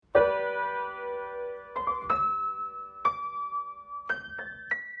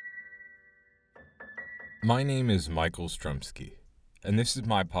My name is Michael Strumsky, and this is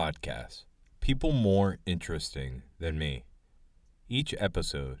my podcast, People More Interesting Than Me. Each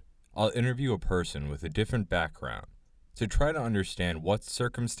episode, I'll interview a person with a different background to try to understand what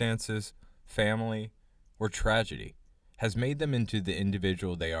circumstances, family, or tragedy has made them into the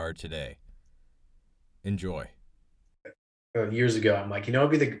individual they are today. Enjoy. Years ago, I'm like,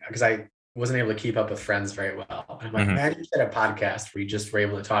 it'd be because I wasn't able to keep up with friends very well. And I'm like, Mm-hmm. imagine you had a podcast where you just were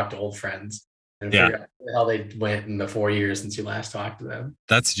able to talk to old friends and Yeah, figure out how they went in the 4 years since you last talked to them.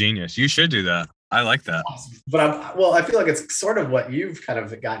 that's genius. You should do that. I like that. Awesome. But I feel like it's sort of what you've kind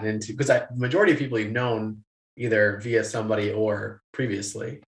of gotten into because the majority of people you've known either via somebody or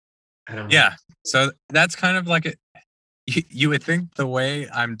previously. And I'm like, Yeah. So that's kind of like it. You would think the way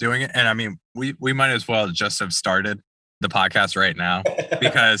I'm doing it, and I mean, we might as well just have started the podcast right now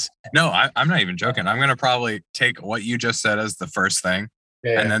because no, I'm not even joking. I'm going to probably take what you just said as the first thing,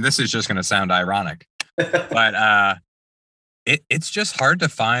 and yeah. then this is just going to sound ironic, but it's just hard to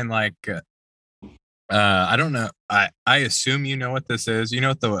find I don't know. I assume you know what this is. You know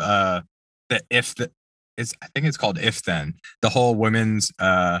what the if the is I think it's called if then the whole women's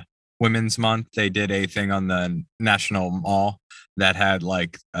month. They did a thing on the National Mall that had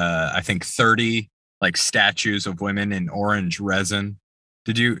I think 30 like statues of women in orange resin.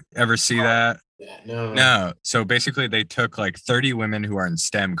 Did you ever see that? Yeah, no. No. So basically, they took like 30 women who are in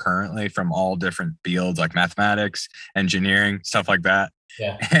STEM currently from all different fields, like mathematics, engineering, stuff like that.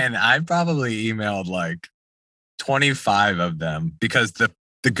 Yeah. And I probably emailed like 25 of them because the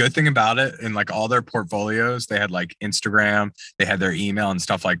good thing about it in like all their portfolios, they had like Instagram, they had their email and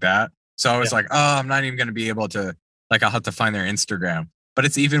stuff like that. So I was Yeah. like, oh, I'm not even going to be able to, like, I'll have to find their Instagram. But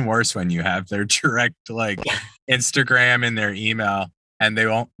it's even worse when you have their direct like Instagram in their email and they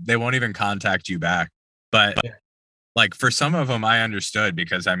won't even contact you back. But like for some of them, I understood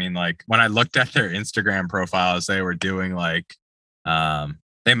because I mean, like when I looked at their Instagram profiles, they were doing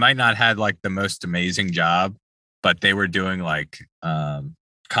they might not had like the most amazing job, but they were doing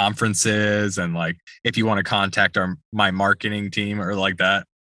conferences and like if you want to contact my marketing team or like that.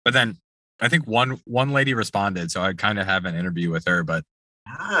 But then I think one lady responded, so I kind of have an interview with her.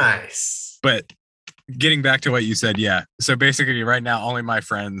 Nice. But getting back to what you said, yeah. So basically, right now, only my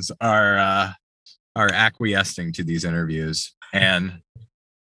friends are acquiescing to these interviews, but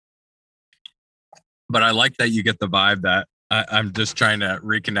I like that you get the vibe that I'm just trying to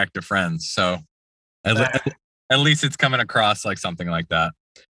reconnect to friends. So at, le- That, at least it's coming across like something like that.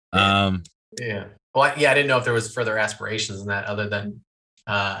 yeah. Um, Yeah. Well, yeah, I didn't know if there was further aspirations in that other than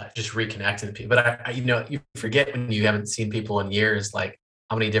just reconnecting with people. But you forget when you haven't seen people in years, like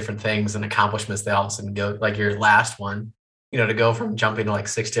how many different things and accomplishments they all of a sudden go. Like your last one, to go from jumping to like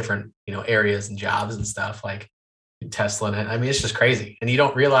six different areas and jobs and stuff like Tesla. And I mean, it's just crazy, and you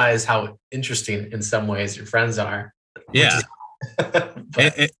don't realize how interesting in some ways your friends are, which yeah, is.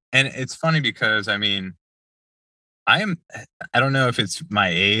 But and it's funny because I mean, I am I don't know if it's my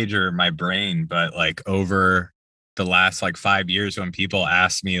age or my brain, but like over the last like 5 years, when people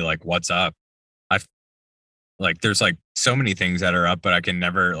ask me like what's up, I've like there's like so many things that are up, but I can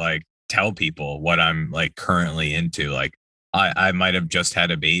never like tell people what I'm like currently into. Like I might have just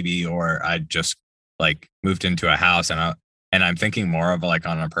had a baby or I just like moved into a house and I'm thinking more of like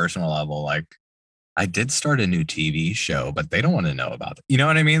on a personal level, like I did start a new TV show, but they don't want to know about it. You know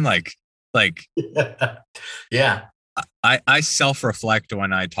what I mean? Like yeah, I self-reflect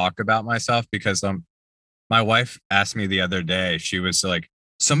when I talk about myself because my wife asked me the other day, she was like,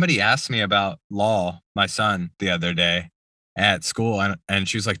 somebody asked me about Law, my son, the other day at school, and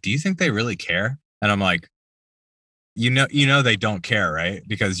she was like, do you think they really care? And I'm like, you know they don't care, right?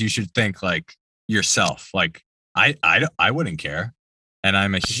 Because you should think like yourself. Like I wouldn't care. And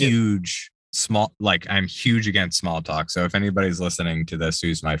I'm huge against small talk. So if anybody's listening to this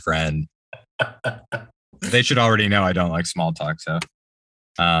who's my friend, they should already know I don't like small talk. So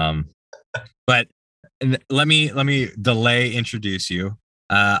um but let me delay introduce you.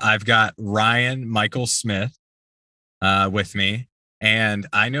 I've got Ryan Michael Smith with me, and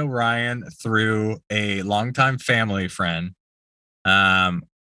I know Ryan through a longtime family friend, um,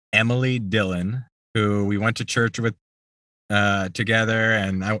 Emily Dillon, who we went to church with together,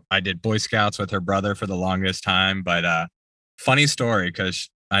 and I did Boy Scouts with her brother for the longest time. But funny story because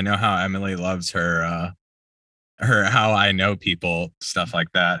I know how Emily loves her how I know people stuff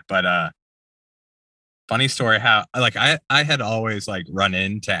like that. But funny story how like I had always like run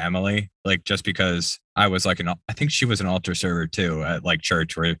into Emily like just because I was like I think she was an altar server too at like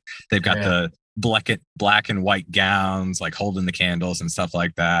church where they've got yeah. the black and white gowns like holding the candles and stuff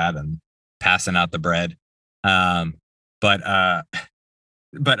like that and passing out the bread. Um but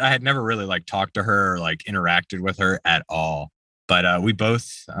but I had never really like talked to her or like interacted with her at all. But we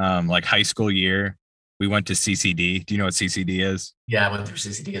both like high school year, we went to CCD. Do you know what CCD is? Yeah, I went through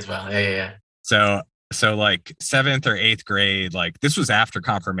CCD as well. Yeah, yeah, yeah. So so like seventh or eighth grade, like this was after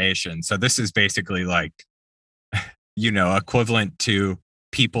confirmation. So this is basically like, equivalent to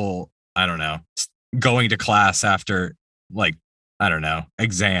people, I don't know, going to class after like, I don't know,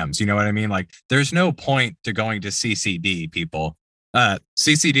 exams. You know what I mean? Like there's no point to going to CCD, people.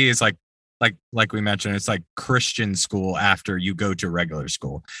 CCD is like we mentioned, it's like Christian school after you go to regular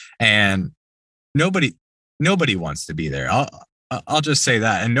school. And nobody nobody wants to be there. I'll just say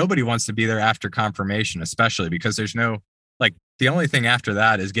that. And nobody wants to be there after confirmation, especially because there's no, like, the only thing after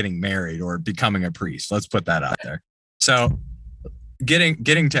that is getting married or becoming a priest. Let's put that out there. So getting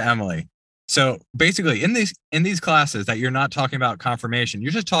to Emily. So basically in these classes that you're not talking about confirmation,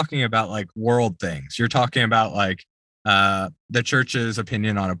 you're just talking about like world things. You're talking about like the church's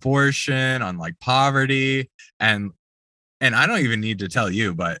opinion on abortion, on like poverty, and I don't even need to tell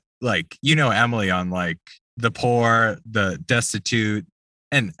you, but like, Emily on like the poor, the destitute,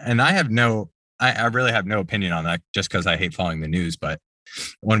 and I really have no opinion on that just because I hate following the news. But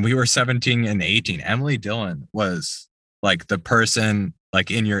when we were 17 and 18, Emily Dillon was like the person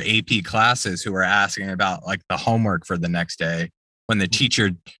like in your AP classes who were asking about like the homework for the next day when the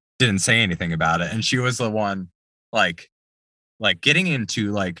teacher didn't say anything about it. And she was the one like getting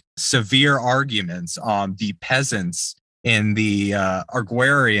into like severe arguments on the peasants in the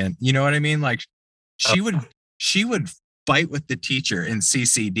agrarian, you know what I mean? Like she would fight with the teacher in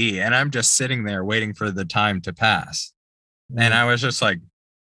CCD, and I'm just sitting there waiting for the time to pass. And I was just like,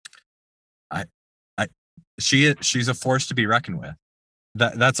 I, I, she's a force to be reckoned with.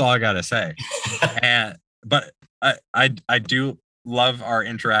 That's all I gotta say. And but I do love our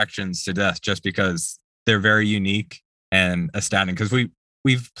interactions to death just because they're very unique and astounding. Because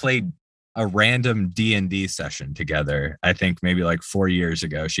we've played a random D&D session together. I think maybe like 4 years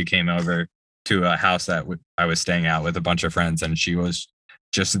ago, she came over to a house that I was staying out with a bunch of friends, and she was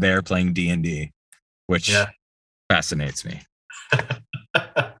just there playing D&D, which fascinates me.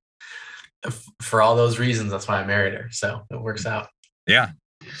 For all those reasons, that's why I married her. So it works out. Yeah.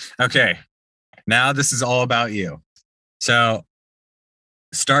 Okay. Now this is all about you. So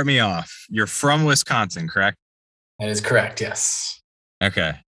start me off. You're from Wisconsin, correct? That is correct. Yes.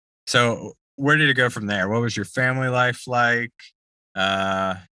 Okay. So where did it go from there? What was your family life like?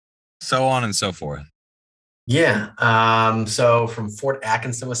 Uh, so on and so forth. Yeah. So from Fort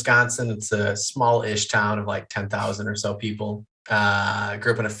Atkinson, Wisconsin, it's a small-ish town of like 10,000 or so people. Grew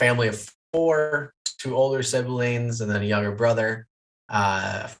up in a family of four, two older siblings, and then a younger brother.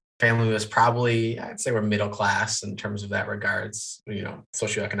 Family was probably, I'd say we're middle class in terms of that regards,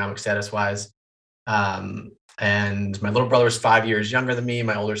 socioeconomic status wise. And my little brother was 5 years younger than me.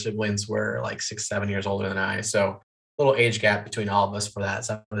 My older siblings were like 6, 7 years older than I. So a little age gap between all of us for that.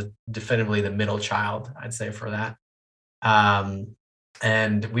 So I was definitively the middle child, I'd say, for that.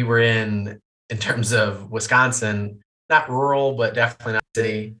 And we were in terms of Wisconsin, not rural, but definitely not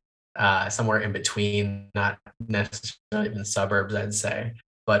city, somewhere in between, not necessarily even suburbs, I'd say,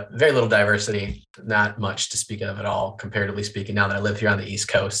 but very little diversity, not much to speak of at all, comparatively speaking, now that I live here on the East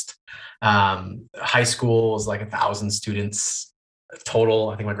Coast. High school was like 1,000 students total.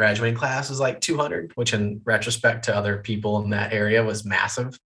 I think my graduating class was like 200, which in retrospect to other people in that area was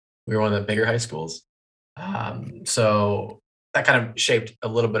massive. We were one of the bigger high schools. So that kind of shaped a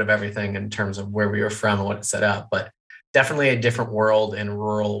little bit of everything in terms of where we were from and what it set up, but definitely a different world in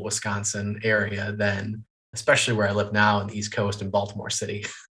rural Wisconsin area than especially where I live now in the East Coast in Baltimore City.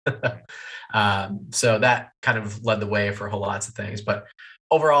 So that kind of led the way for whole lots of things. But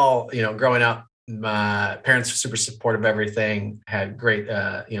overall, growing up, my parents were super supportive of everything, had great,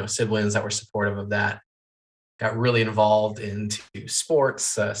 siblings that were supportive of that. Got really involved into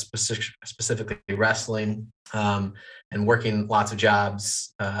sports, specifically wrestling, and working lots of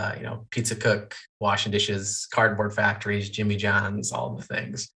jobs, pizza cook, washing dishes, cardboard factories, Jimmy John's, all the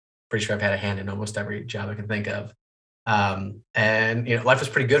things. Pretty sure I've had a hand in almost every job I can think of. And life was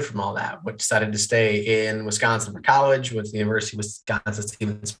pretty good from all that, but decided to stay in Wisconsin for college with the University of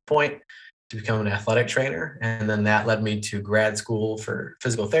Wisconsin-Stevens Point to become an athletic trainer. And then that led me to grad school for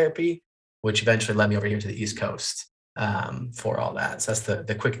physical therapy, which eventually led me over here to the East Coast for all that. So that's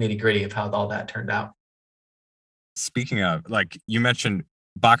the quick nitty gritty of how all that turned out. Speaking of, like you mentioned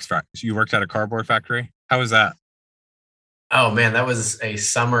box factories, you worked at a cardboard factory. How was that? Oh man, that was a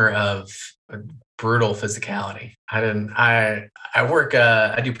summer of brutal physicality. I work,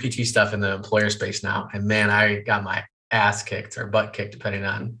 I do PT stuff in the employer space now. And man, I got my ass kicked or butt kicked, depending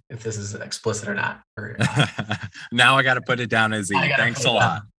on if this is explicit or not. Now I got to put it down as I E. gotta Thanks put a it lot.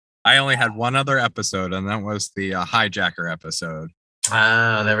 down. I only had one other episode, and that was the hijacker episode.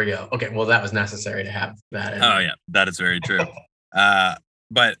 There we go. Okay, well, that was necessary to have that in Oh there. yeah, that is very true.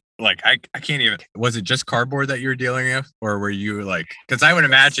 But like I can't even. Was it just cardboard that you were dealing with, or were you like? Because I would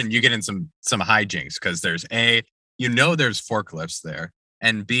imagine you get in some hijinks because there's there's forklifts there,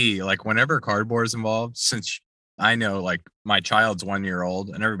 and B, like whenever cardboard is involved, since I know like my child's 1 year old,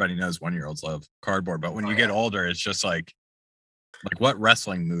 and everybody knows 1 year olds love cardboard, but when you get older, it's just like what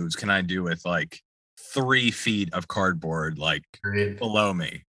wrestling moves can I do with like 3 feet of cardboard like Agreed. below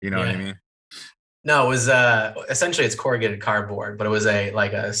me? You know what I mean? No, it was essentially it's corrugated cardboard, but it was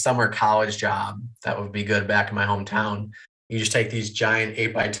a summer college job that would be good back in my hometown. You just take these giant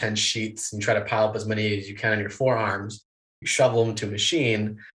 8x10 sheets and try to pile up as many as you can on your forearms. You shovel them to a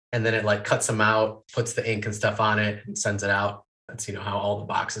machine, and then it like cuts them out, puts the ink and stuff on it, and sends it out. That's how all the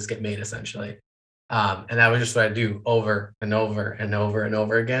boxes get made essentially. And that was just what I do over and over and over and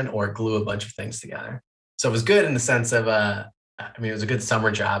over again, or glue a bunch of things together. So it was good in the sense of it was a good summer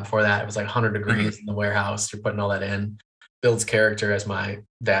job for that. It was like 100 degrees in the warehouse. You're putting all that in. Builds character, as my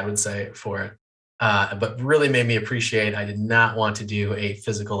dad would say, for it. But really made me appreciate I did not want to do a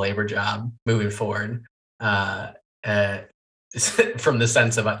physical labor job moving forward. From the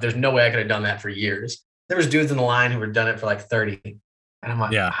sense of there's no way I could have done that for years. There was dudes in the line who were done it for like 30. And I'm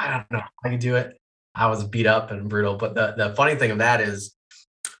like, I don't know how I can do it. I was beat up and brutal. But the funny thing of that is,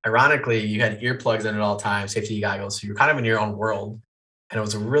 ironically, you had earplugs in at all times, safety goggles. So you're kind of in your own world. And it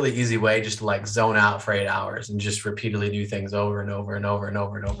was a really easy way just to like zone out for 8 hours and just repeatedly do things over and over and over and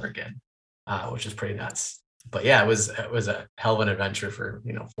over and over again, which is pretty nuts. But yeah, it was a hell of an adventure for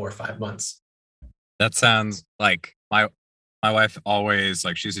 4 or 5 months. That sounds like my wife always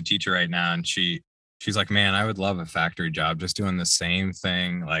like she's a teacher right now, and she's like, man, I would love a factory job, just doing the same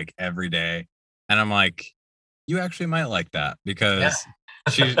thing like every day. And I'm like, you actually might like that because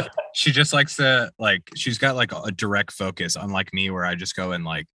she just likes to like she's got like a direct focus, unlike me, where I just go in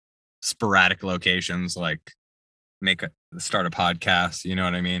like sporadic locations, like start a podcast. You know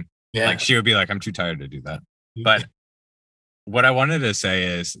what I mean? Yeah. Like she would be like, I'm too tired to do that. But what I wanted to say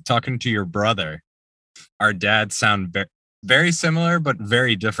is, talking to your brother, our dads sound very similar, but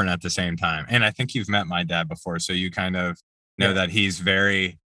very different at the same time. And I think you've met my dad before, so you kind of know that he's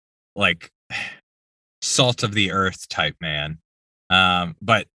very like salt of the earth type man.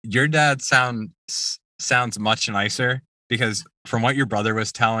 But your dad sounds much nicer, because from what your brother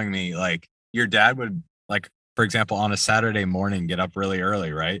was telling me, like your dad would, like, for example, on a Saturday morning, get up really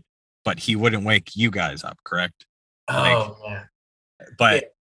early, right? But he wouldn't wake you guys up, correct? Oh, yeah.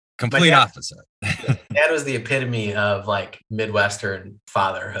 But complete opposite. Dad was the epitome of like Midwestern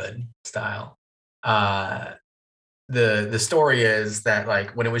fatherhood style. The story is that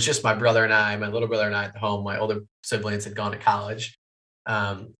like when it was just my brother and I, my little brother and I at home, my older siblings had gone to college.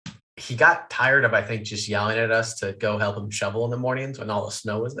 He got tired of, I think, just yelling at us to go help him shovel in the mornings when all the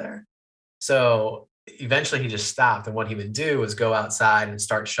snow was there. So eventually he just stopped. And what he would do was go outside and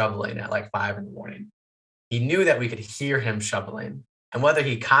start shoveling at like 5 in the morning. He knew that we could hear him shoveling. And whether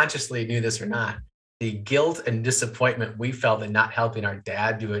he consciously knew this or not, the guilt and disappointment we felt in not helping our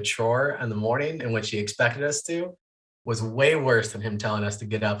dad do a chore in the morning in which he expected us to was way worse than him telling us to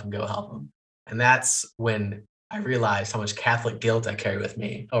get up and go help him. And that's when I realized how much Catholic guilt I carry with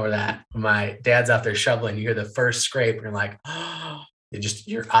me over that. When my dad's out there shoveling, you hear the first scrape, and you're like, oh,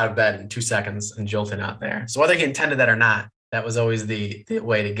 you're out of bed in 2 seconds and jolting out there. So whether he intended that or not, that was always the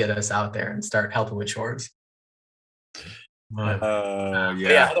way to get us out there and start helping with chores.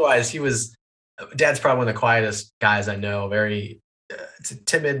 Yeah. Otherwise, Dad's probably one of the quietest guys I know. Very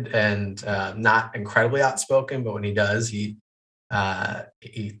timid and not incredibly outspoken, but when he does, he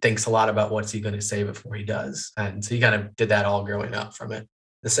thinks a lot about what's he going to say before he does. And so he kind of did that all growing up from it.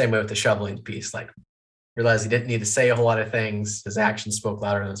 The same way with the shoveling piece, like realized he didn't need to say a whole lot of things. His actions spoke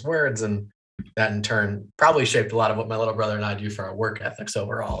louder than his words. And that in turn probably shaped a lot of what my little brother and I do for our work ethics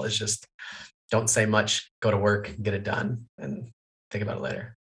overall. Is just don't say much, go to work, get it done, and think about it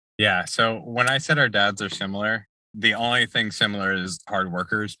later. Yeah. So when I said our dads are similar, the only thing similar is hard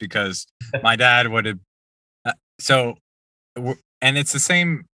workers, because my dad would have. And it's the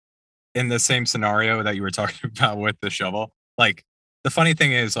same in the same scenario that you were talking about with the shovel. Like the funny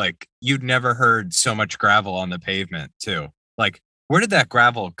thing is, like, you'd never heard so much gravel on the pavement too. Like, where did that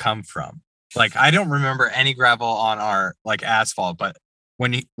gravel come from? Like, I don't remember any gravel on our like asphalt, but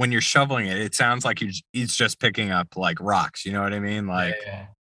when you're shoveling it, it sounds like he's just picking up like rocks. You know what I mean? Like,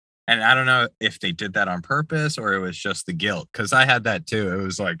 and I don't know if they did that on purpose or it was just the guilt, because I had that too. It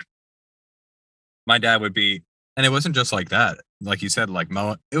was like my dad would be And it wasn't just like that. Like you said, like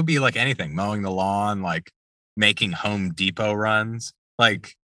it would be like anything, mowing the lawn, like making Home Depot runs.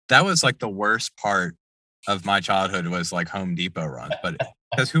 Like that was like the worst part of my childhood was like Home Depot runs. But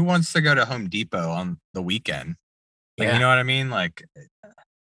because who wants to go to Home Depot on the weekend? Like, you Yeah. know what I mean? Like,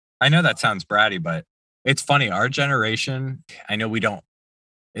 I know that sounds bratty, but it's funny. Our generation, I know we don't,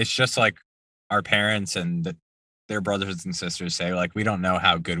 it's just like our parents and their brothers and sisters say, like, we don't know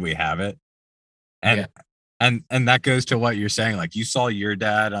how good we have it. Yeah. And and that goes to what you're saying. Like you saw your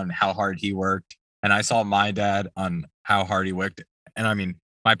dad on how hard he worked, and I saw my dad on how hard he worked. And I mean,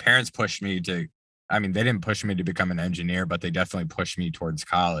 my parents pushed me to. I mean, they didn't push me to become an engineer, but they definitely pushed me towards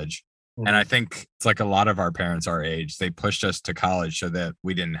college. And I Mhm. think it's like a lot of our parents our age, they pushed us to college so that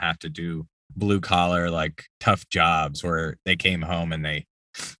we didn't have to do blue collar, like tough jobs where they came home and they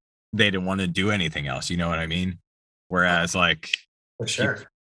didn't want to do anything else. You know what I mean? Whereas like For people, sure.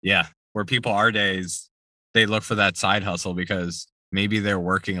 yeah, where people our days, they look for that side hustle because maybe they're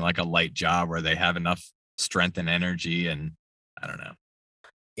working like a light job where they have enough strength and energy. And I don't know.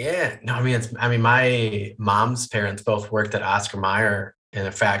 Yeah. No, I mean, my mom's parents both worked at Oscar Mayer in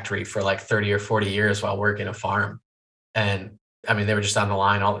a factory for like 30 or 40 years while working a farm. And I mean, they were just on the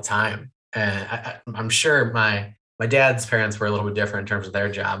line all the time. And I'm sure my dad's parents were a little bit different in terms of their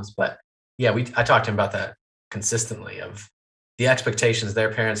jobs, but yeah, I talked to him about that consistently of the expectations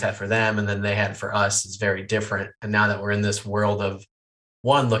their parents had for them and then they had for us is very different. And now that we're in this world of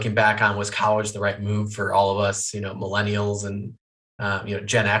one, looking back on was college the right move for all of us, millennials and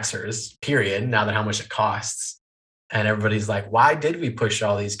Gen Xers, period. Now that how much it costs. And everybody's like, why did we push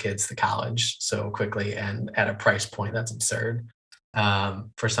all these kids to college so quickly and at a price point that's absurd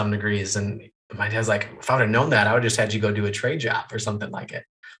for some degrees? And my dad's like, if I would have known that, I would just had you go do a trade job or something like it.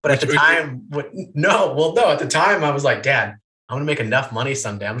 But at the Which time, no, at the time I was like, Dad, I'm gonna make enough money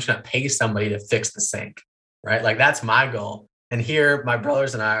someday. I'm just gonna pay somebody to fix the sink, right? Like that's my goal. And here, my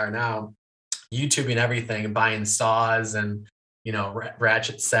brothers and I are now YouTubing everything and buying saws and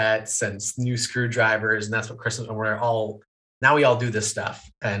ratchet sets and new screwdrivers, and that's what Christmas. And we're all now we all do this stuff,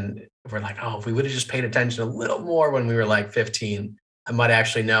 and we're like, oh, if we would have just paid attention a little more when we were like 15, I might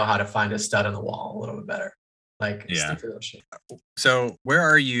actually know how to find a stud on the wall a little bit better. Like yeah. stick to those shit. So where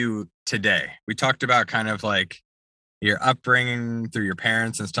are you today? We talked about kind of like your upbringing through your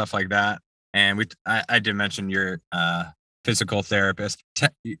parents and stuff like that. And I did mention your physical therapist.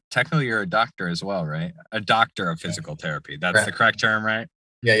 Technically, you're a doctor as well, right? A doctor of physical therapy. That's the Correct. correct term, right?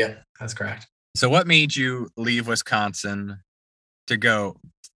 Yeah, that's correct. So, what made you leave Wisconsin to go?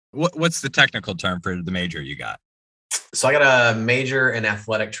 What's the technical term for the major you got? So I got a major in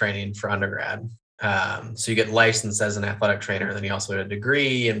athletic training for undergrad. So you get licensed as an athletic trainer, then you also get a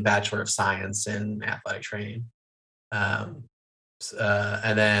degree and Bachelor of Science in athletic training. Um,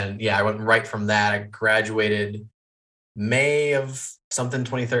 and then, yeah, I went right from that. I graduated May of something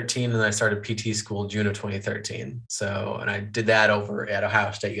 2013, and then I started PT school June of 2013. So, and I did that over at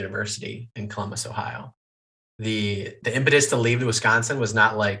Ohio State University in Columbus, Ohio. The impetus to leave to Wisconsin was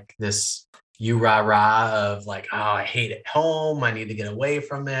not like this you rah rah of like, oh, I hate it home. I need to get away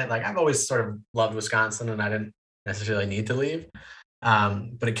from it. Like I've always sort of loved Wisconsin, and I didn't necessarily need to leave.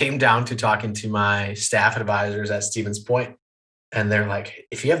 But it came down to talking to my staff advisors at Stevens Point, and they're like,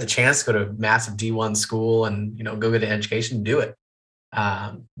 if you have the chance to go to a massive D1 school and go get an education, do it.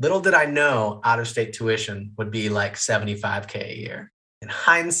 Little did I know out of state tuition would be like 75K a year. In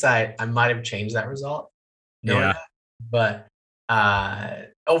hindsight, I might have changed that result knowing Yeah. that. But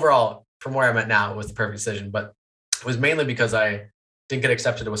overall, from where I'm at now, it was the perfect decision. But it was mainly because I didn't get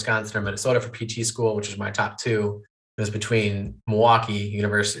accepted to Wisconsin or Minnesota for PT school, which was my top two. It was between Milwaukee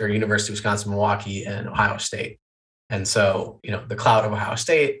University or University of Wisconsin Milwaukee and Ohio State. And so, the cloud of Ohio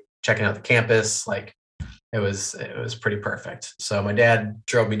State, checking out the campus, like it was pretty perfect. So my dad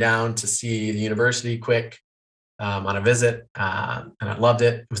drove me down to see the university quick on a visit, and I loved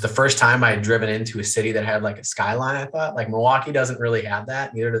it. It was the first time I had driven into a city that had like a skyline. I thought like Milwaukee doesn't really have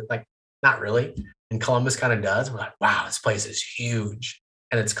that, neither like not really, and Columbus kind of does. We're like, wow, this place is huge,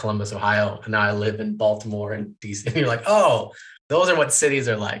 and it's Columbus, Ohio, and now I live in Baltimore and DC. And you're like, oh, those are what cities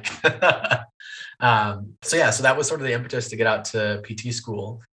are like. So yeah, so that was sort of the impetus to get out to PT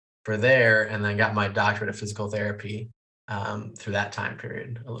school for there, and then got my doctorate of physical therapy through that time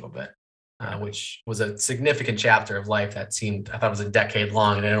period a little bit. Which was a significant chapter of life that I thought was a decade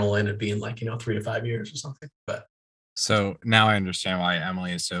long, and it only ended up being like 3 to 5 years or something. But So now I understand why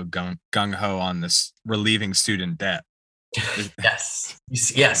Emily is so gung ho on this relieving student debt. yes,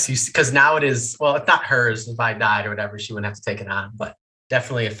 because now it is. Well, it's not hers. If I died or whatever, she wouldn't have to take it on, but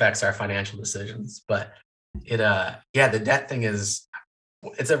definitely affects our financial decisions. But it, yeah, the debt thing is.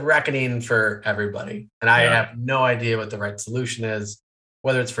 it's a reckoning for everybody. And I have no idea what the right solution is,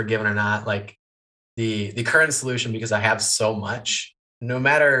 whether it's forgiven or not. Like the current solution, because I have so much, no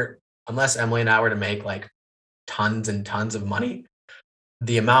matter, unless Emily and I were to make like tons and tons of money,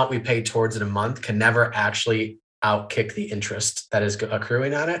 the amount we pay towards it a month can never actually outkick the interest that is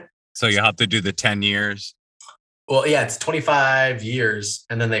accruing on it. So you have to do the 10 years. Well, yeah, it's 25 years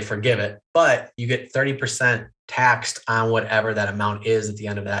and then they forgive it, but you get 30% taxed on whatever that amount is at the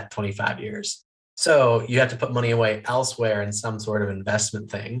end of that 25 years. So you have to put money away elsewhere in some sort of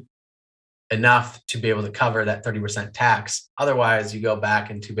investment thing, enough to be able to cover that 30% tax. Otherwise, you go back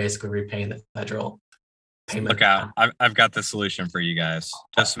into basically repaying the federal payment. Look out. I've got the solution for you guys.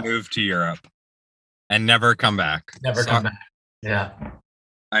 Just move to Europe and never come back. Never come back. Yeah.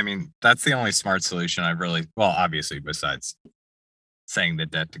 I mean, that's the only smart solution I've really, well, obviously besides saying the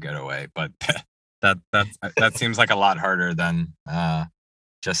debt to get away, but that seems like a lot harder than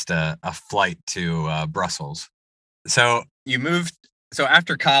just a flight to Brussels. So you moved, so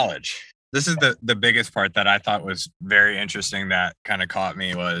after college, this is the biggest part that I thought was very interesting that kind of caught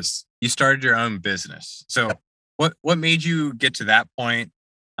me was you started your own business. So what made you get to that point?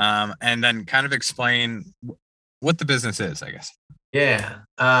 And then kind of explain what the business is, I guess. Yeah.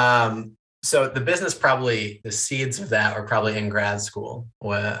 So the business, probably the seeds of that were probably in grad school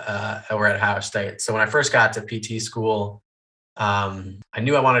or at Ohio State. So when I first got to PT school, I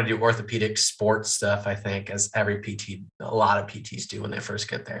knew I wanted to do orthopedic sports stuff, I think, as every PT, a lot of PTs do when they first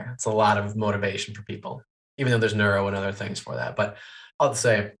get there. It's a lot of motivation for people, even though there's neuro and other things for that. But I'll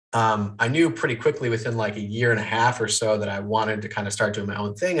say, I knew pretty quickly within like a year and a half or so that I wanted to kind of start doing my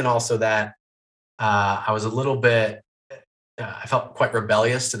own thing. And also that I was a little bit, I felt quite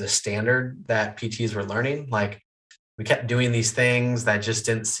rebellious to the standard that PTs were learning. Like we kept doing these things that just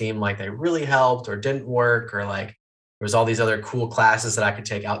didn't seem like they really helped or didn't work, or like there was all these other cool classes that I could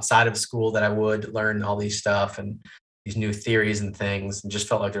take outside of school that I would learn all these stuff and these new theories and things, and just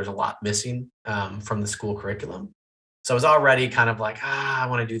felt like there was a lot missing from the school curriculum. So I was already kind of like, I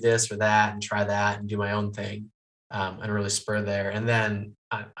want to do this or that and try that and do my own thing, and really spur there. And then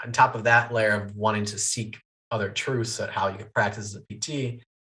on top of that layer of wanting to seek other truths at how you can practice as a PT,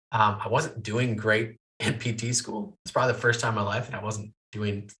 I wasn't doing great in PT school. It's probably the first time in my life that I wasn't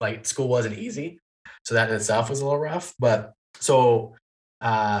doing, like, school wasn't easy. So that in itself was a little rough. But so,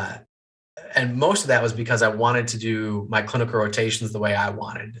 and most of that was because I wanted to do my clinical rotations the way I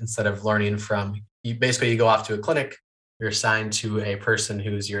wanted, instead of learning from, you basically, you go off to a clinic, you're assigned to a person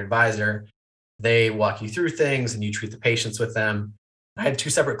who's your advisor. They walk you through things and you treat the patients with them. I had 2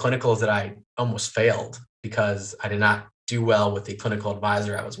 separate clinicals that I almost failed because I did not do well with the clinical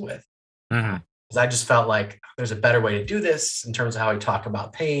advisor I was with. Mm-hmm. Because I just felt like there's a better way to do this in terms of how we talk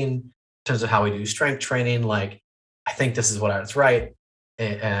about pain, in terms of how we do strength training. Like, I think this is what I was right.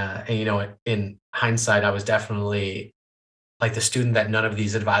 And you know, in hindsight, I was definitely like the student that none of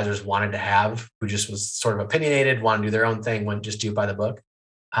these advisors wanted to have, who just was sort of opinionated, wanted to do their own thing, wouldn't just do it by the book.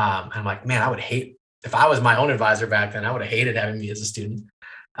 I'm like, man, I would hate, if I was my own advisor back then, I would have hated having me as a student.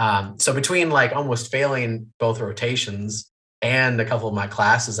 So between like almost failing both rotations and a couple of my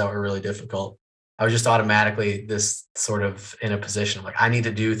classes that were really difficult, I was just automatically this sort of in a position of like, I need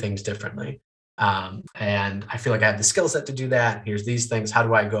to do things differently. And I feel like I have the skill set to do that. Here's these things. How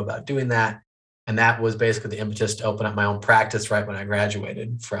do I go about doing that? And that was basically the impetus to open up my own practice right when I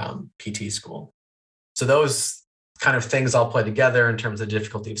graduated from PT school. So those kind of things all play together in terms of the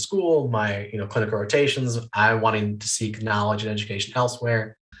difficulty of school, my, you know, clinical rotations, I wanting to seek knowledge and education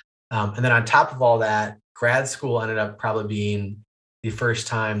elsewhere. And then on top of all that, grad school ended up probably being the first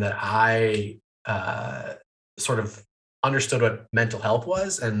time that I sort of understood what mental health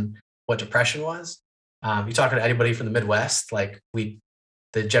was and what depression was. You talk to anybody from the Midwest, like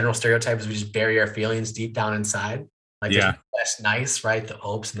the general stereotype is we just bury our feelings deep down inside. Like, yeah, that's nice, right? The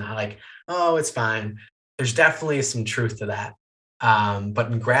hopes and the like, oh, it's fine. There's definitely some truth to that.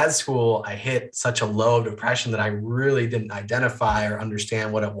 But in grad school, I hit such a low of depression that I really didn't identify or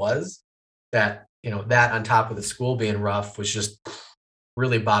understand what it was. That, you know, that on top of the school being rough was just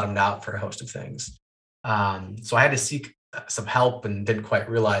really bottomed out for a host of things. So I had to seek some help and didn't quite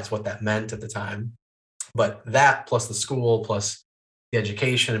realize what that meant at the time. But that plus the school plus the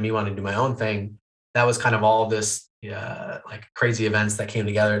education and me wanting to do my own thing, that was kind of all this like crazy events that came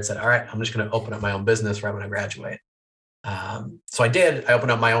together and said, all right, I'm just going to open up my own business right when I graduate. So I did. I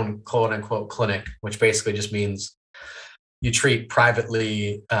opened up my own quote unquote clinic, which basically just means you treat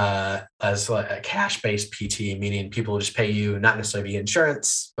privately as a cash-based PT, meaning people just pay you not necessarily via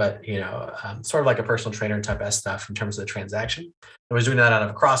insurance, but, you know, sort of like a personal trainer type of stuff in terms of the transaction. I was doing that out of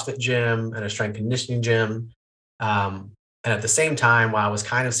a CrossFit gym and a strength conditioning gym. And at the same time, while I was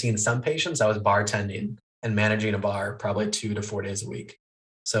kind of seeing some patients, I was bartending and managing a bar probably 2 to 4 days a week.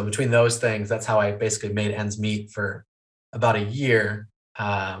 So between those things, that's how I basically made ends meet for about a year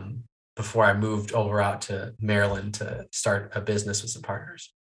before I moved over out to Maryland to start a business with some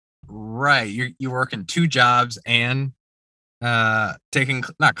partners. Right. You're working 2 jobs and taking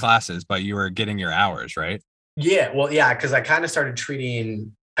not classes, but you were getting your hours, right? Yeah, well, yeah, because I kind of started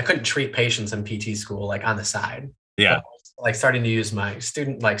I couldn't treat patients in PT school like on the side. Yeah. But like starting to use my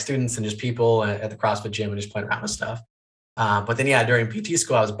students and just people at the CrossFit gym and just playing around with stuff. But then, yeah, during PT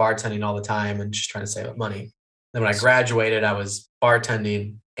school, I was bartending all the time and just trying to save up money. Then when I graduated, I was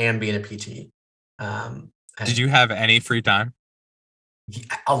bartending and being a PT. Did you have any free time?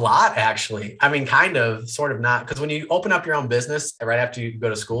 A lot, actually. I mean, kind of, sort of not. Because when you open up your own business right after you go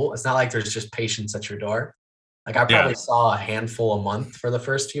to school, it's not like there's just patients at your door. Like I probably saw a handful a month for the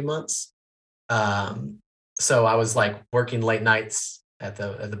first few months. So I was like working late nights at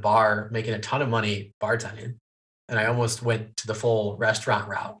the bar, making a ton of money bartending. And I almost went to the full restaurant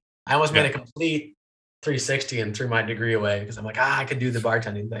route. I almost made a complete 360 and threw my degree away because I'm like, I could do the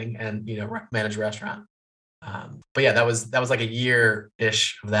bartending thing and manage a restaurant. But yeah, that was like a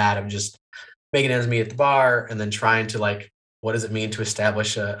year-ish of that. I'm just making ends meet at the bar and then trying to like, what does it mean to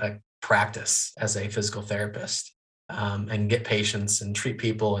establish a practice as a physical therapist and get patients and treat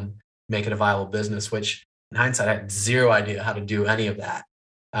people and make it a viable business, which in hindsight, I had zero idea how to do any of that.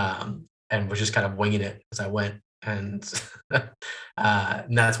 And was just kind of winging it as I went. And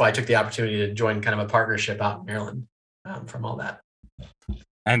that's why I took the opportunity to join kind of a partnership out in Maryland from all that.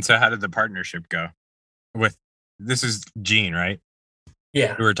 And so how did the partnership go? This is Gene, right?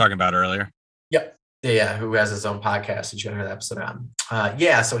 Yeah. Who we were talking about earlier. Yep. Yeah. Who has his own podcast. Did you hear that episode on?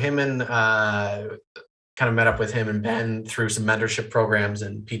 Yeah. So him and kind of met up with him and Ben through some mentorship programs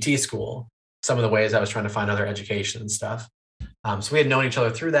in PT school. Some of the ways I was trying to find other education and stuff. So we had known each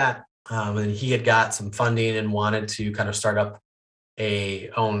other through that. And he had got some funding and wanted to kind of start up a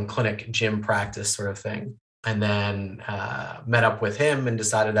own clinic gym practice sort of thing. And then met up with him and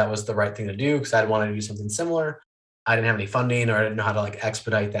decided that was the right thing to do because I wanted to do something similar. I didn't have any funding or I didn't know how to like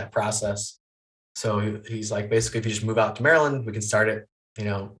expedite that process. So he's like, basically, if you just move out to Maryland, we can start it,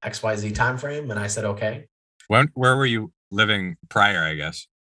 XYZ timeframe. And I said, okay. Where were you living prior, I guess?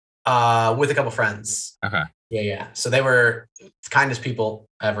 With a couple friends. Okay. Yeah. So they were the kindest people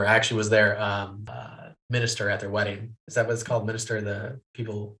ever. I actually was their minister at their wedding. Is that what it's called? Minister, the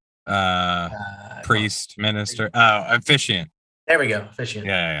people. Priest, minister. Oh, officiant. There we go. Officiant.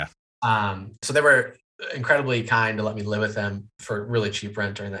 Yeah. So they were incredibly kind to let me live with them for really cheap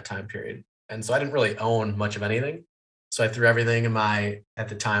rent during that time period. And so I didn't really own much of anything. So I threw everything in at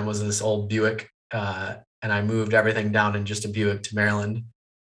the time was this old Buick. And I moved everything down in just a Buick to Maryland.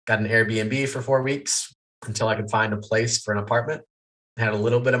 Got an Airbnb for 4 weeks until I could find a place for an apartment. I had a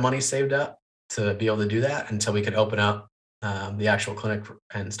little bit of money saved up to be able to do that until we could open up the actual clinic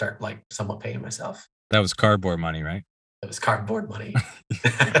and start like somewhat paying myself. That was cardboard money, right? It was cardboard money.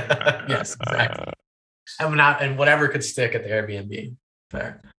 Yes, exactly. And whatever could stick at the Airbnb.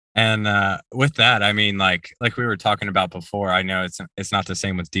 Fair. And with that, I mean, like we were talking about before, I know it's not the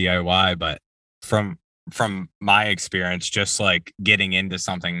same with DIY, but from my experience, just like getting into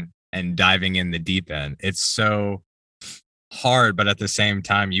something and diving in the deep end, it's so hard, but at the same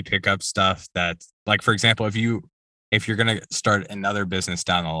time, you pick up stuff that, like, for example, if you're going to start another business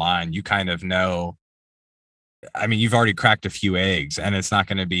down the line, you kind of know, I mean, you've already cracked a few eggs and it's not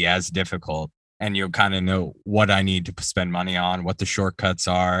going to be as difficult. And you'll kind of know what I need to spend money on, what the shortcuts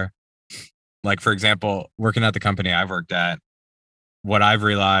are. Like, for example, working at the company I've worked at, what I've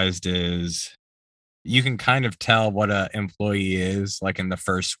realized is you can kind of tell what an employee is like in the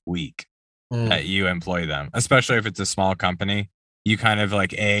first week that you employ them, especially if it's a small company. You kind of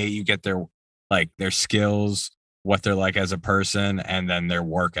like, you get their skills, what they're like as a person, and then their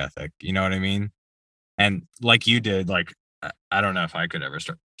work ethic. You know what I mean? And like you did, like, I don't know if I could ever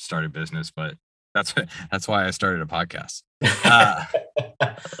start a business, but that's why I started a podcast.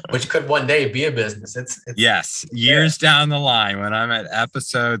 Which could one day be a business. It's yes, years down the line when I'm at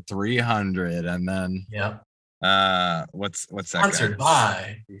episode 300, and then what's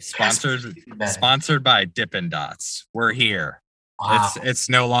that? Sponsored by Dippin' Dots. We're here. Wow. It's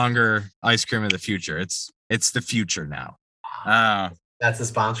no longer ice cream of the future. It's the future now. That's the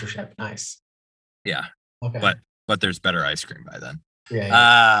sponsorship. Nice. Yeah. Okay. But there's better ice cream by then.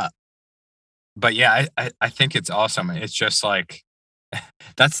 Yeah. But yeah, I think it's awesome. It's just like,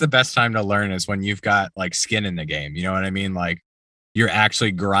 that's the best time to learn is when you've got like skin in the game. You know what I mean? Like you're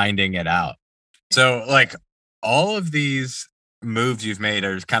actually grinding it out. So like all of these moves you've made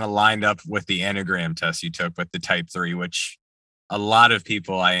are kind of lined up with the Enneagram test you took with the type 3, which a lot of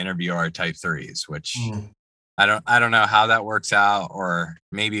people I interview are type 3s, which I don't know how that works out, or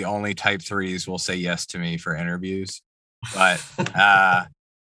maybe only type 3s will say yes to me for interviews. But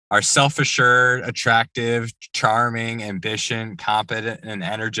are self-assured, attractive, charming, ambitious, competent, and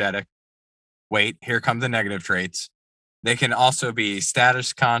energetic. Wait, here come the negative traits. They can also be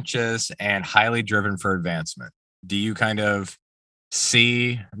status conscious and highly driven for advancement. Do you kind of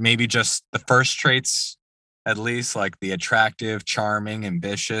see maybe just the first traits, at least like the attractive, charming,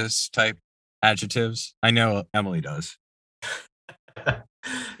 ambitious type adjectives? I know Emily does.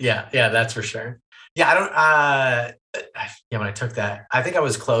 Yeah, that's for sure. Yeah, I don't yeah, when I took that, I think I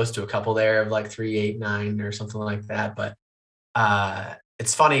was close to a couple there of like 3, 8, 9 or something like that. But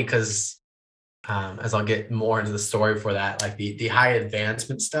it's funny because as I'll get more into the story for that, like the high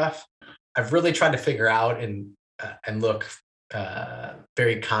advancement stuff, I've really tried to figure out and look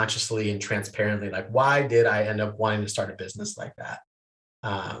very consciously and transparently, like why did I end up wanting to start a business like that?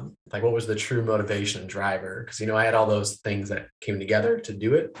 Like what was the true motivation and driver? Because I had all those things that came together to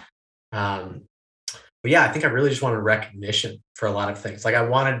do it. Um, but yeah, I think I really just wanted recognition for a lot of things. Like I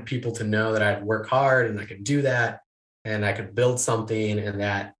wanted people to know that I'd work hard and I could do that and I could build something, and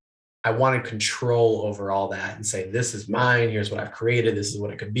that I wanted control over all that and say, this is mine. Here's what I've created. This is what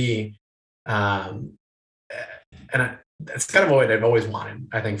it could be. Um, that's kind of what I've always wanted,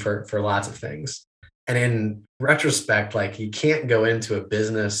 I think, for lots of things. And in retrospect, like you can't go into a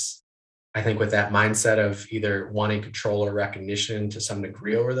business, I think, with that mindset of either wanting control or recognition to some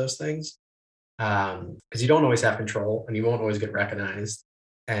degree over those things. Because you don't always have control and you won't always get recognized.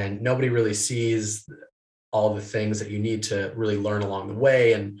 And nobody really sees all the things that you need to really learn along the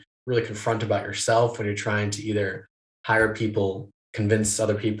way and really confront about yourself when you're trying to either hire people, convince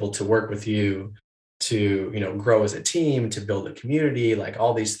other people to work with you, to grow as a team, to build a community, like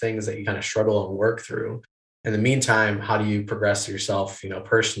all these things that you kind of struggle and work through. In the meantime, how do you progress yourself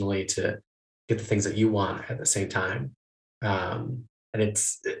personally to get the things that you want at the same time? And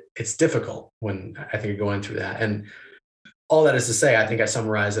it's difficult when I think you're going through that. And all that is to say, I think I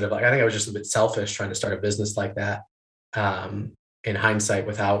summarized it of like, I think I was just a bit selfish trying to start a business like that, in hindsight,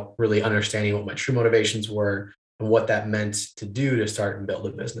 without really understanding what my true motivations were and what that meant to do to start and build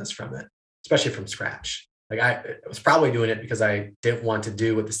a business from it, especially from scratch. Like I was probably doing it because I didn't want to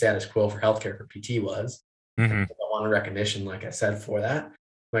do what the status quo for healthcare for PT was. Mm-hmm. I wanted recognition, like I said, for that. I'm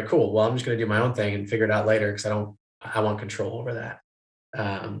like, cool. Well, I'm just going to do my own thing and figure it out later because I want control over that.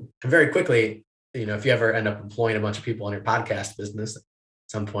 And very quickly, if you ever end up employing a bunch of people in your podcast business at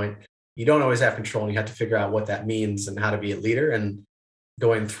some point, you don't always have control, and you have to figure out what that means and how to be a leader. And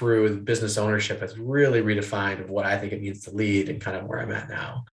going through business ownership has really redefined of what I think it means to lead and kind of where I'm at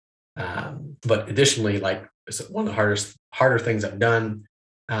now. But additionally, like it's one of the harder things I've done.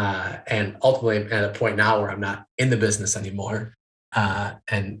 And ultimately at a point now where I'm not in the business anymore,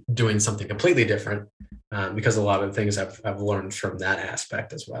 and doing something completely different, because a lot of the things I've learned from that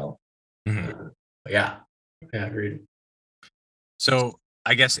aspect as well. Mm-hmm. Yeah, agreed. So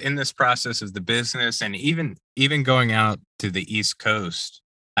I guess in this process of the business, and even going out to the East Coast,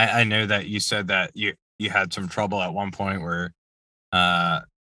 I know that you said that you had some trouble at one point where,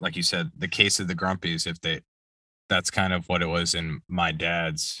 like you said, the case of the Grumpies. That's kind of what it was in my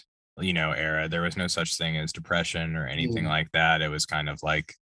dad's era. There was no such thing as depression or anything like that. It was kind of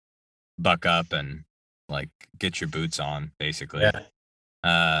like buck up and like get your boots on, basically.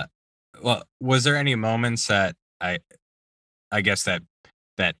 Yeah. Well, was there any moments that I guess that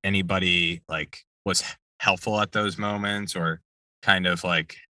anybody like was helpful at those moments, or kind of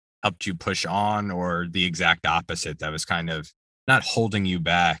like helped you push on, or the exact opposite that was kind of not holding you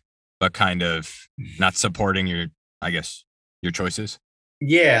back, but kind of not supporting your choices?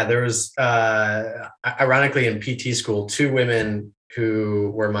 Yeah, there was ironically in PT school, 2 women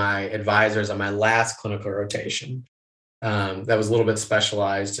who were my advisors on my last clinical rotation. That was a little bit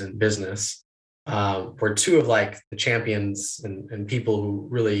specialized in business. Were 2 of like the champions and people who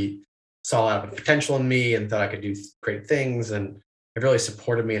really saw a lot of potential in me and thought I could do great things, and it really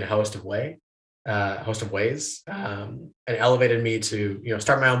supported me in a host of ways, and elevated me to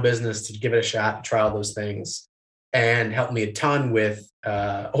start my own business, to give it a shot, to try all those things, and helped me a ton with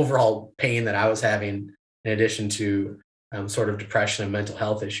overall pain that I was having, in addition to sort of depression and mental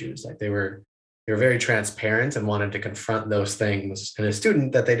health issues. Like they were very transparent and wanted to confront those things in a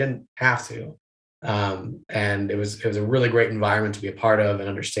student that they didn't have to. And it was a really great environment to be a part of and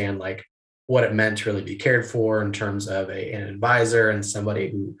understand like what it meant to really be cared for in terms of an advisor and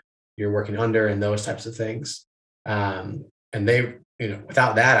somebody who you're working under and those types of things. And they,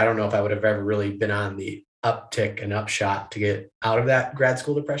 without that, I don't know if I would have ever really been on the uptick and upshot to get out of that grad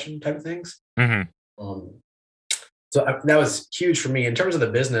school depression type of things. Mm-hmm. Um, that was huge for me in terms of the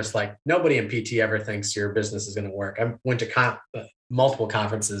business. Like nobody in PT ever thinks your business is going to work. I went to multiple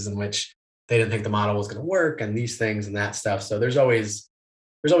conferences in which they didn't think the model was going to work and these things and that stuff. So there's always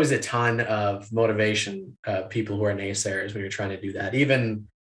a ton of motivation, people who are naysayers when you're trying to do that. Even,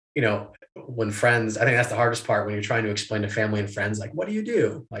 when friends, I think that's the hardest part when you're trying to explain to family and friends, like, what do you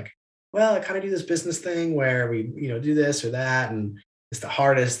do? Like, well, I kind of do this business thing where we, do this or that. And it's the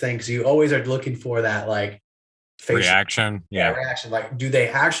hardest thing because you always are looking for that like facial reaction. Yeah. reaction. Like, do they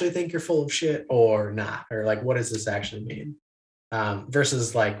actually think you're full of shit or not? Or like, what does this actually mean?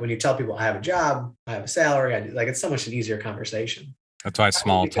 Versus like when you tell people I have a job, I have a salary, like it's so much an easier conversation. That's why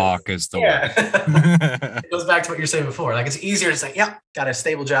small talk is the way. It goes back to what you're saying before. Like it's easier to say, yep, got a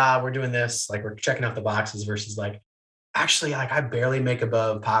stable job, we're doing this, like we're checking off the boxes versus like, actually, like I barely make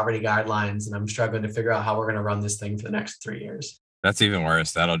above poverty guidelines and I'm struggling to figure out how we're going to run this thing for the next 3 years. That's even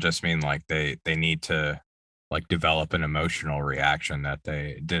worse. That'll just mean like they need to like develop an emotional reaction that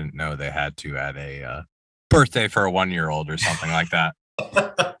they didn't know they had to at a birthday for a 1-year-old or something like that.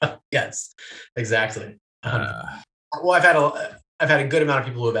 Yes, exactly. Well, I've had a good amount of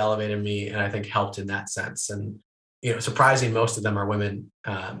people who have elevated me and I think helped in that sense. And, surprising, most of them are women.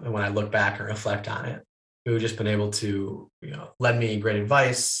 And when I look back and reflect on it, who have just been able to, lend me great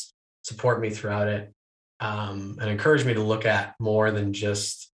advice, support me throughout it, and encourage me to look at more than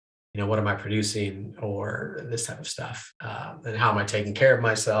just, what am I producing or this type of stuff, and how am I taking care of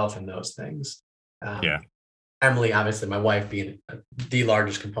myself and those things. Yeah. Emily, obviously, my wife being the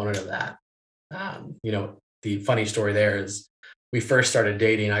largest component of that. The funny story there is we first started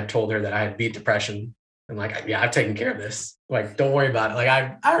dating. I told her that I had beat depression and like, yeah, I've taken care of this. Like, don't worry about it. Like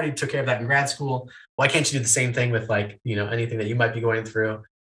I already took care of that in grad school. Why can't you do the same thing with like, anything that you might be going through?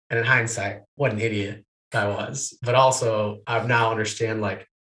 And in hindsight, what an idiot I was. But also I've now understand like,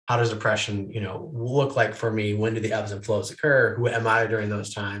 how does depression, look like for me? When do the ebbs and flows occur? Who am I during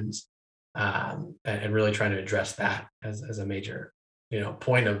those times? And really trying to address that as a major,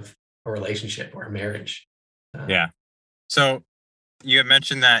 point of a relationship or a marriage. Yeah. So you had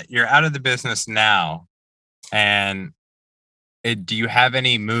mentioned that you're out of the business now, and do you have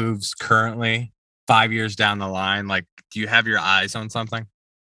any moves currently 5 years down the line? Like, do you have your eyes on something?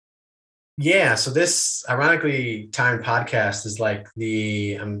 Yeah. So this ironically timed podcast is like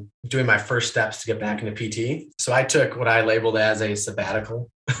I'm doing my first steps to get back into PT. So I took what I labeled as a sabbatical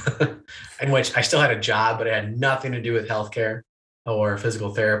in which I still had a job, but it had nothing to do with healthcare or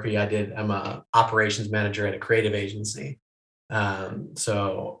physical therapy. I'm a operations manager at a creative agency.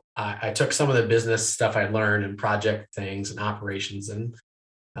 So I took some of the business stuff I learned and project things and operations and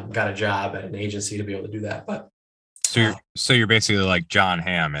got a job at an agency to be able to do that. But so you're basically like John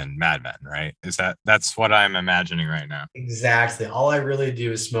Hamm and Mad Men, right? That's what I'm imagining right now? Exactly. All I really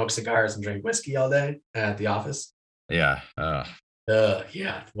do is smoke cigars and drink whiskey all day at the office. Yeah.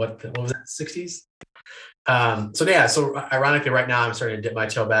 Yeah. What was that? 60s? So ironically right now I'm starting to dip my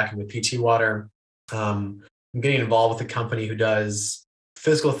toe back into PT water. I'm getting involved with a company who does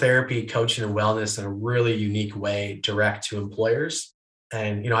physical therapy, coaching, and wellness in a really unique way, direct to employers.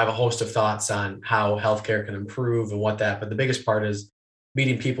 And, I have a host of thoughts on how healthcare can improve and but the biggest part is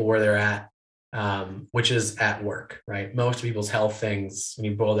meeting people where they're at, which is at work, right? Most people's health things, when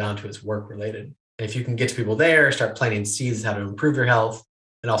you boil down to it's work related. And if you can get to people there, start planting seeds how to improve your health,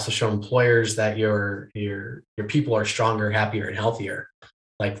 and also show employers that your people are stronger, happier, and healthier.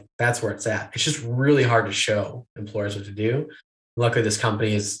 Like that's where it's at. It's just really hard to show employers what to do. Luckily, this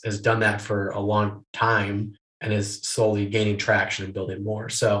company has done that for a long time and is slowly gaining traction and building more.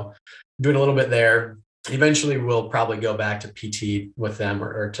 So I'm doing a little bit there. Eventually, we'll probably go back to PT with them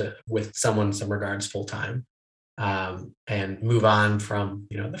or with someone in some regards full time, and move on from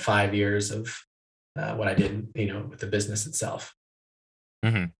the 5 years of what I did with the business itself.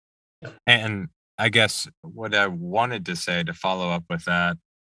 Mm-hmm. Yep. And I guess what I wanted to say to follow up with that,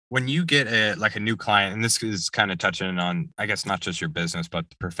 when you get a new client, and this is kind of touching on, I guess, not just your business, but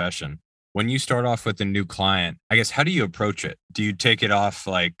the profession. When you start off with a new client, I guess, how do you approach it? Do you take it off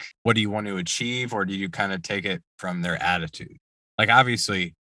like, what do you want to achieve? Or do you kind of take it from their attitude? Like,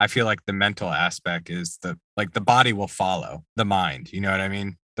 obviously, I feel like the mental aspect is the body will follow the mind. You know what I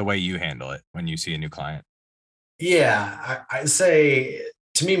mean? The way you handle it when you see a new client. Yeah, I'd say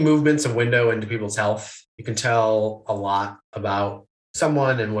to me, movement's a window into people's health. You can tell a lot about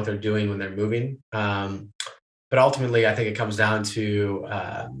someone and what they're doing when they're moving. But ultimately, I think it comes down to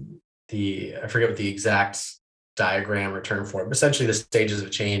I forget what the exact diagram or term for it, but essentially the stages of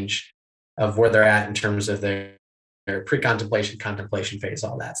change of where they're at in terms of their pre-contemplation, contemplation phase,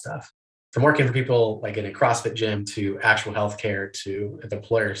 all that stuff. from working for people like in a CrossFit gym to actual healthcare to the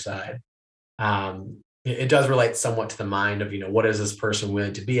employer side, it does relate somewhat to the mind of, what is this person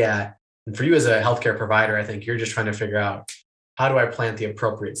willing to be at? And for you as a healthcare provider, I think you're just trying to figure out, how do I plant the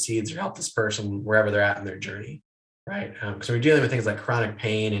appropriate seeds or help this person wherever they're at in their journey, right? Because we're dealing with things like chronic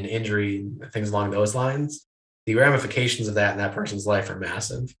pain and injury, things along those lines. The ramifications of that in that person's life are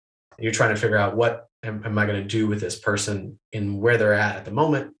massive. You're trying to figure out, what am I going to do with this person in where they're at the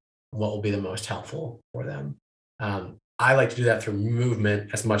moment? What will be the most helpful for them? I like to do that through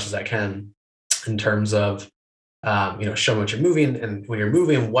movement as much as I can, in terms of, show me what you're moving, and when you're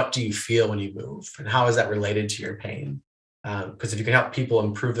moving, what do you feel when you move, and how is that related to your pain? Because if you can help people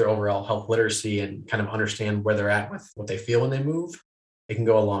improve their overall health literacy and kind of understand where they're at with what they feel when they move, it can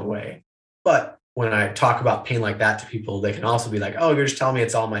go a long way. But when I talk about pain like that to people, they can also be like, "Oh, you're just telling me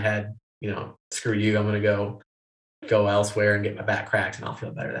it's all in my head. Screw you. I'm going to go elsewhere and get my back cracked, and I'll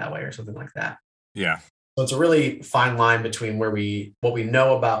feel better that way," or something like that. Yeah. So it's a really fine line between what we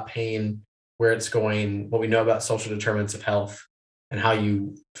know about pain, where it's going, what we know about social determinants of health, and how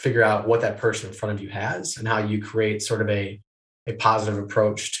you figure out what that person in front of you has, and how you create sort of a positive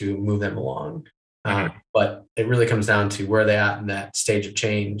approach to move them along. But it really comes down to where they're at in that stage of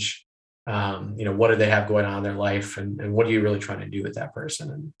change. What do they have going on in their life, and what are you really trying to do with that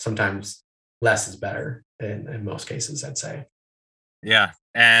person? And sometimes less is better in most cases, I'd say. Yeah.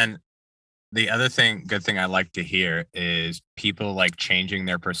 And the other good thing I like to hear is people like changing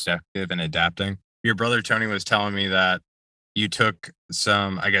their perspective and adapting. Your brother Tony was telling me that you took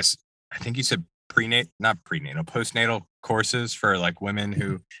some, I think you said not prenatal, postnatal courses for like women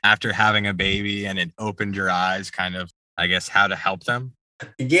who, after having a baby, and it opened your eyes kind of, I guess, how to help them.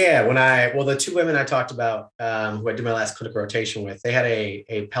 Yeah, the two women I talked about, who I did my last clinical rotation with, they had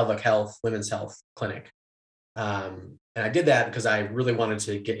a pelvic health, women's health clinic. And I did that because I really wanted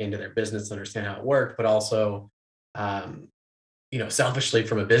to get into their business, understand how it worked, but also, um, selfishly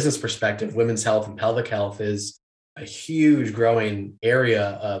from a business perspective, women's health and pelvic health is a huge growing area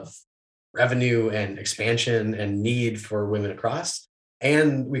of revenue and expansion and need for women across.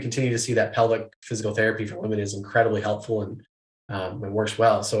 And we continue to see that pelvic physical therapy for women is incredibly helpful, and works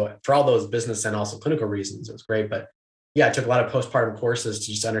well. So for all those business and also clinical reasons, it was great. But yeah, I took a lot of postpartum courses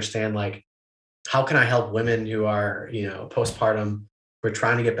to just understand, like, how can I help women who are, postpartum, who are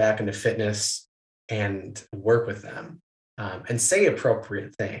trying to get back into fitness, and work with them, and say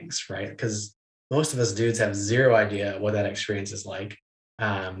appropriate things, right? Because most of us dudes have zero idea what that experience is like.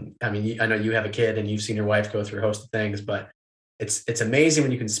 I mean, I know you have a kid and you've seen your wife go through a host of things, but it's amazing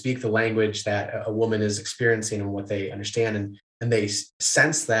when you can speak the language that a woman is experiencing and what they understand, and they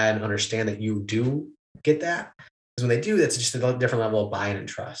sense that and understand that you do get that. Because when they do, that's just a different level of buy-in and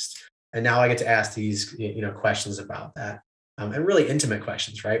trust. And now I get to ask these, questions about that, and really intimate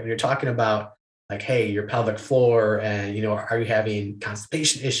questions, right? When you're talking about, like, hey, your pelvic floor, and are you having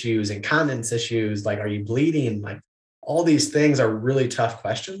constipation issues, incontinence issues? Like, are you bleeding? Like, all these things are really tough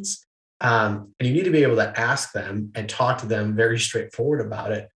questions, and you need to be able to ask them and talk to them very straightforward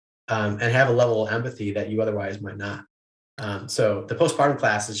about it, and have a level of empathy that you otherwise might not. So the postpartum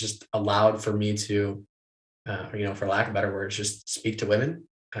class is just allowed for me to, for lack of better words, just speak to women.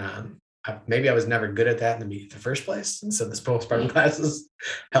 Maybe I was never good at that in the first place, and so this postpartum classes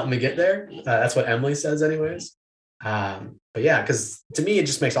helped me get there. That's what Emily says, anyways. But yeah, because to me, it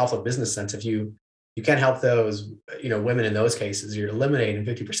just makes also business sense. If you can't help those, women in those cases, you're eliminating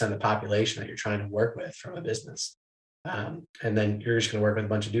 50% of the population that you're trying to work with from a business. And then you're just going to work with a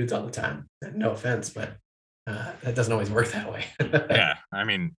bunch of dudes all the time. No offense, but that doesn't always work that way. Yeah. I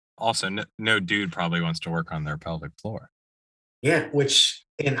mean, also, no dude probably wants to work on their pelvic floor. Yeah, which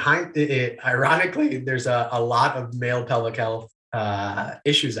ironically, there's a lot of male pelvic health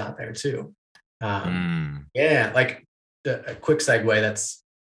issues out there too. Yeah, like a quick segue. That's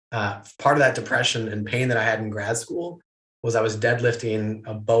part of that depression and pain that I had in grad school was I was deadlifting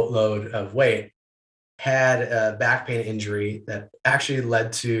a boatload of weight, had a back pain injury that actually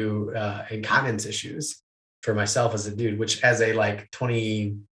led to incontinence issues for myself as a dude, which as a like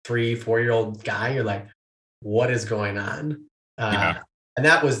 23, 4-year-old guy, you're like, what is going on? Yeah. And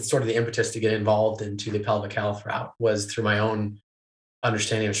that was sort of the impetus to get involved into the pelvic health route, was through my own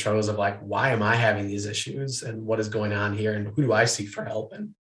understanding of struggles of, like, why am I having these issues, and what is going on here, and who do I seek for help,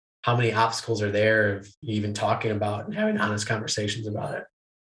 and how many obstacles are there of even talking about and having honest conversations about it.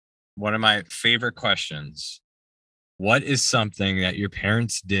 One of my favorite questions: what is something that your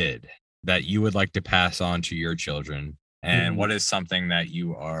parents did that you would like to pass on to your children? And what is something that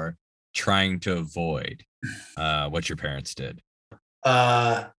you are trying to avoid, what your parents did?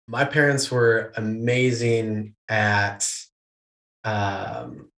 My parents were amazing at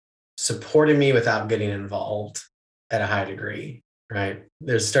supporting me without getting involved at a high degree, right?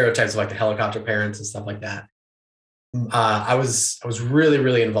 There's stereotypes of like the helicopter parents and stuff like that. I was really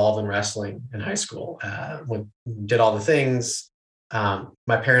really involved in wrestling in high school. Did all the things.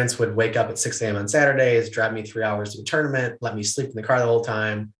 My parents would wake up at 6 a.m. on Saturdays, drive me 3 hours to a tournament, let me sleep in the car the whole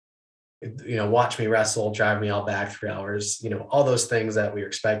time, watch me wrestle, drive me all back 3 hours, all those things that we were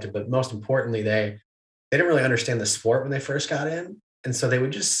expected. But most importantly, they didn't really understand the sport when they first got in. And so they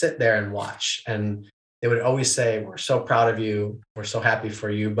would just sit there and watch. And they would always say, "We're so proud of you. We're so happy for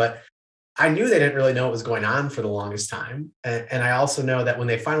you." But I knew they didn't really know what was going on for the longest time. And I also know that when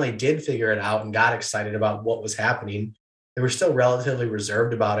they finally did figure it out and got excited about what was happening, they were still relatively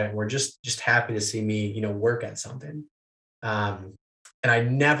reserved about it and were just happy to see me, work at something. Um, and I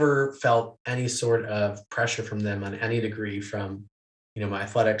never felt any sort of pressure from them on any degree, from my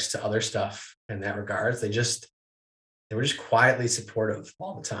athletics to other stuff in that regards. They were just quietly supportive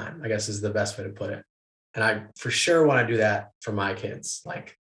all the time, I guess is the best way to put it. And I for sure want to do that for my kids.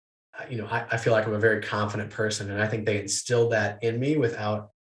 Like, I feel like I'm a very confident person, and I think they instilled that in me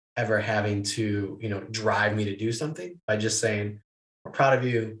without ever having to, drive me to do something, by just saying, "We're proud of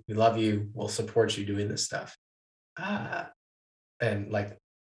you. We love you. We'll support you doing this stuff." Uh, and like,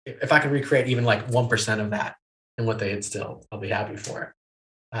 if I can recreate even like 1% of that and what they instilled, I'll be happy for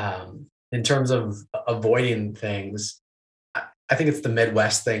it. In terms of avoiding things, I think it's the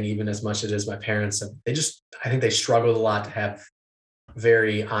Midwest thing, even as much as it is my parents. I think they struggled a lot to have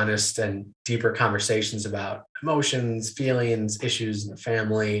very honest and deeper conversations about emotions, feelings, issues in the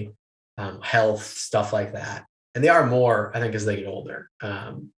family, health, stuff like that. And they are more, I think, as they get older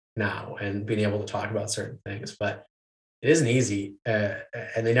now, and being able to talk about certain things. But it isn't easy,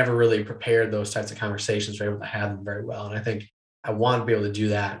 and they never really prepared those types of conversations or able to have them very well. And I think I want to be able to do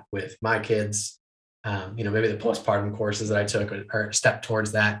that with my kids. Maybe the postpartum courses that I took are a step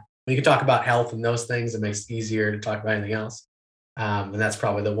towards that. When you can talk about health and those things, it makes it easier to talk about anything else. And that's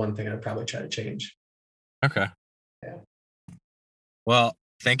probably the one thing I'd probably try to change. Okay. Yeah. Well,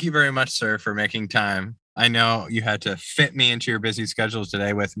 thank you very much, sir, for making time. I know you had to fit me into your busy schedule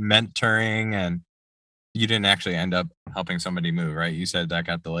today with mentoring, and you didn't actually end up helping somebody move, right? You said that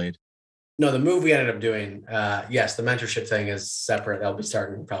got delayed. No, the move we ended up doing, yes, the mentorship thing is separate. That'll be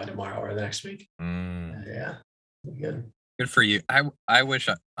starting probably tomorrow or the next week. Yeah. Good. Good for you. I wish,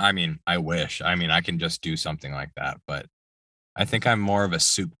 I can just do something like that, but I think I'm more of a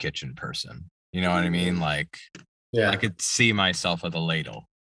soup kitchen person. You know what I mean? Like, Yeah. I could see myself with a ladle.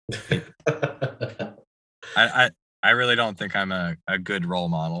 I really don't think I'm a good role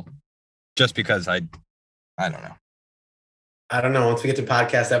model, just because I don't know. I don't know. Once we get to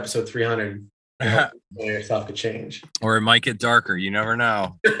podcast episode 300, yourself could change. Or it might get darker. You never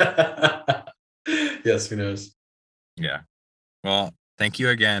know. Yes, who knows? Yeah. Well, thank you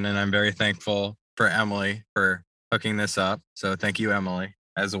again. And I'm very thankful for Emily for hooking this up. So thank you, Emily,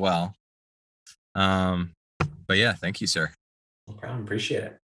 as well. But yeah, thank you, sir. No problem. Appreciate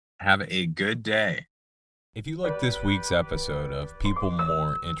it. Have a good day. If you like this week's episode of People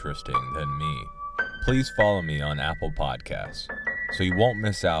More Interesting Than Me, please follow me on Apple Podcasts so you won't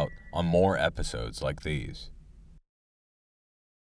miss out on more episodes like these.